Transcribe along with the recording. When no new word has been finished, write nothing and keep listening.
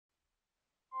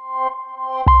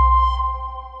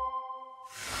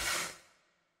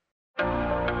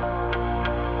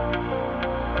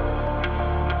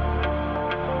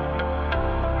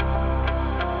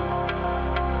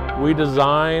We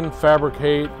design,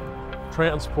 fabricate,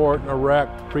 transport, and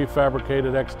erect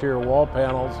prefabricated exterior wall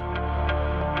panels.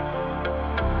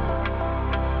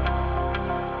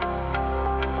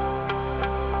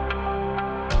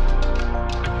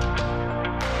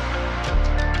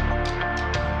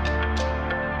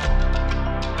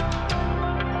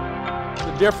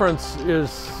 The difference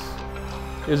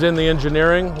is in the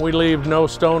engineering. We leave no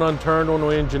stone unturned when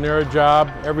we engineer a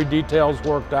job. Every detail is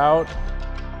worked out.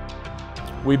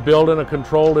 We build in a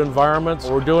controlled environment.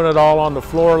 We're doing it all on the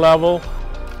floor level.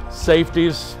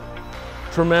 Safety's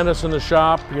tremendous in the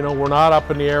shop. You know, we're not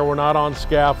up in the air, we're not on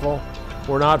scaffold,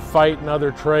 we're not fighting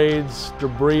other trades,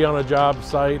 debris on a job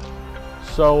site.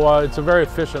 So it's a very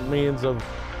efficient means of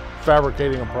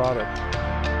fabricating a product.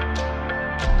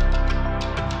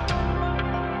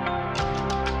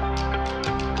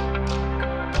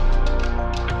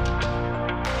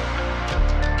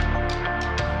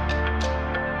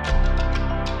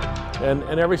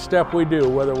 And every step we do,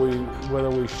 whether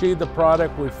we sheathe the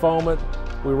product, we foam it,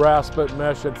 we rasp it,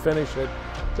 mesh it, finish it,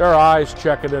 there are eyes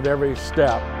checking at every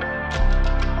step.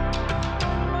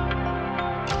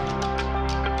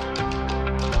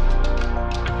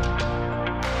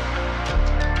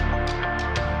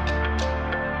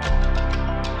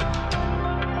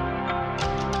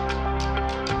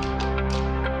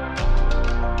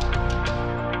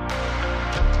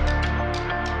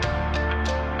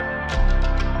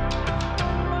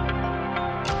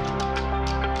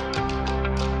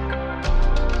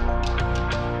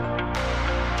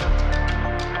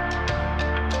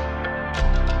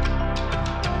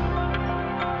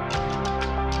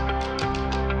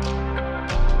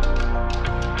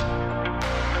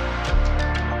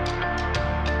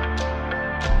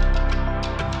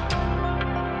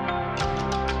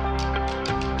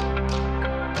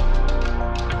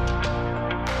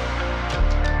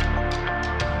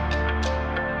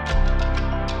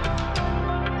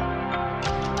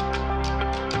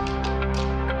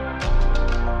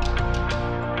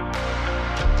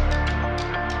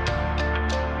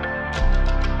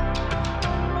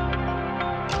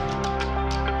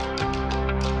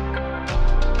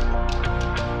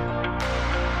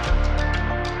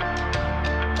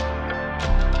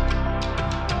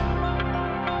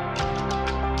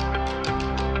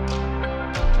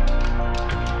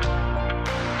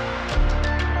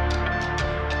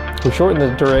 We shortened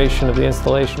the duration of the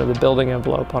installation of the building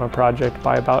envelope on a project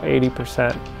by about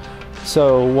 80%.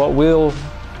 So what we'll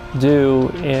do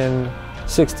in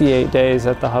 68 days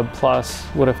at the Hub Plus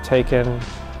would have taken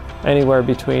anywhere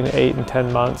between 8 and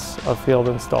 10 months of field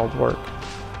installed work.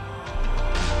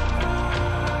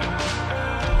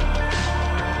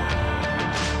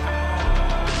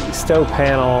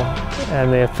 StoPanel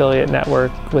and the affiliate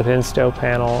network within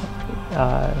StoPanel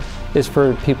is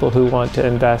for people who want to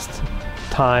invest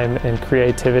time in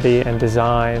creativity and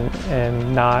design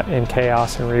and not in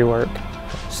chaos and rework.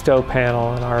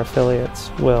 StoPanel and our affiliates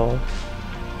will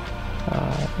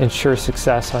ensure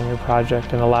success on your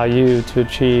project and allow you to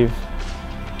achieve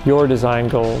your design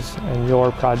goals and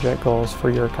your project goals for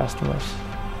your customers.